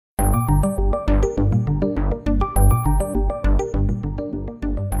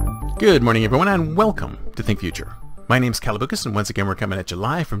Good morning, everyone, and welcome to Think Future. My name's Calabucas, and once again, we're coming at you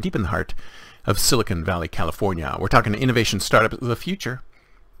live from deep in the heart of Silicon Valley, California. We're talking innovation startups of the future,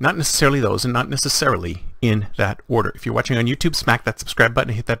 not necessarily those, and not necessarily in that order. If you're watching on YouTube, smack that subscribe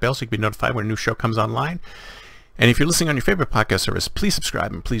button and hit that bell so you can be notified when a new show comes online. And if you're listening on your favorite podcast service, please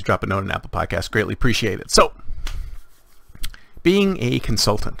subscribe and please drop a note on Apple Podcasts. Greatly appreciate it. So, being a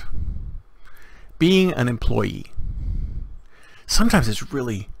consultant, being an employee, sometimes it's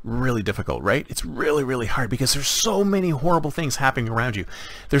really, really difficult, right? It's really, really hard because there's so many horrible things happening around you.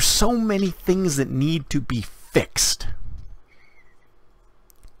 There's so many things that need to be fixed.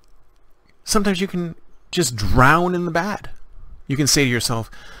 Sometimes you can just drown in the bad. You can say to yourself,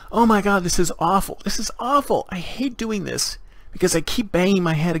 oh my God, this is awful. This is awful. I hate doing this because I keep banging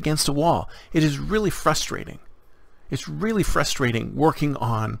my head against a wall. It is really frustrating. It's really frustrating working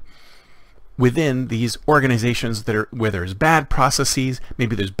on within these organizations that are where there's bad processes,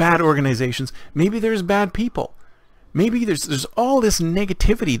 maybe there's bad organizations, maybe there's bad people. Maybe there's all this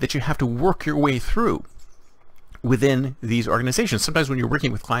negativity that you have to work your way through within these organizations. Sometimes when you're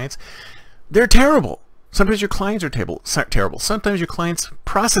working with clients, they're terrible. Sometimes your clients are terrible. Sometimes your clients'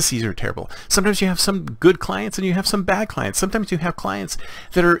 processes are terrible. Sometimes you have some good clients and you have some bad clients. Sometimes you have clients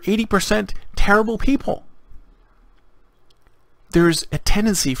that are 80% terrible people. There's a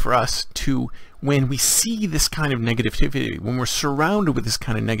tendency for us to, when we see this kind of negativity, when we're surrounded with this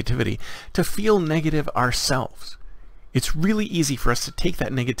kind of negativity, to feel negative ourselves. It's really easy for us to take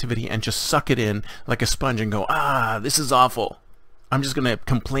that negativity and just suck it in like a sponge and go, this is awful. I'm just going to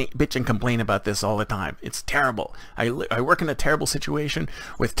bitch and complain about this all the time. It's terrible. I work in a terrible situation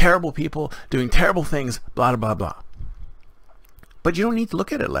with terrible people doing terrible things, blah, blah, blah. But you don't need to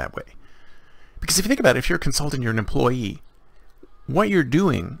look at it that way. Because if you think about it, if you're a consultant, you're an employee, what you're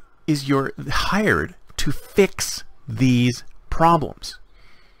doing is you're hired to fix these problems.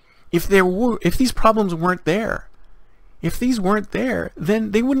 If these problems weren't there,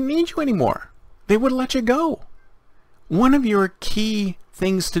 then they wouldn't need you anymore. They would let you go. One of your key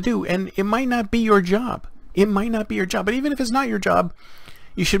things to do, and it might not be your job. It might not be your job, but even if it's not your job,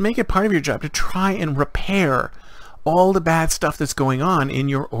 you should make it part of your job to try and repair all the bad stuff that's going on in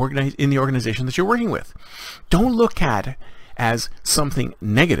the organization that you're working with. Don't look at it as something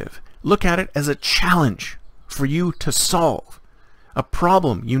negative. Look at it as a challenge for you to solve, a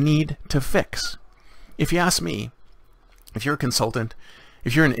problem you need to fix. If you ask me, if you're a consultant,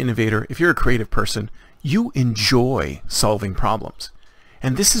 if you're an innovator, if you're a creative person, you enjoy solving problems.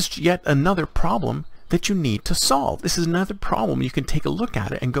 And this is yet another problem that you need to solve. This is another problem you can take a look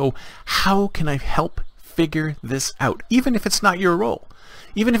at it and go, how can I help figure this out? Even if it's not your role,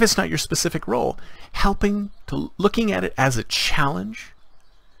 even if it's not your specific role, looking at it as a challenge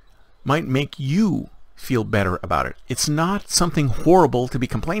might make you feel better about it. It's not something horrible to be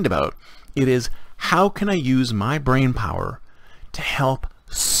complained about. It is, how can I use my brain power to help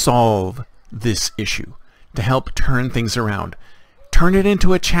solve this issue, to help turn things around? Turn it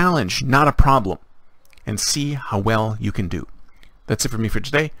into a challenge, not a problem, and see how well you can do. That's it for me for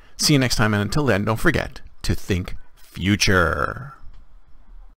today. See you next time, and until then, don't forget to think future.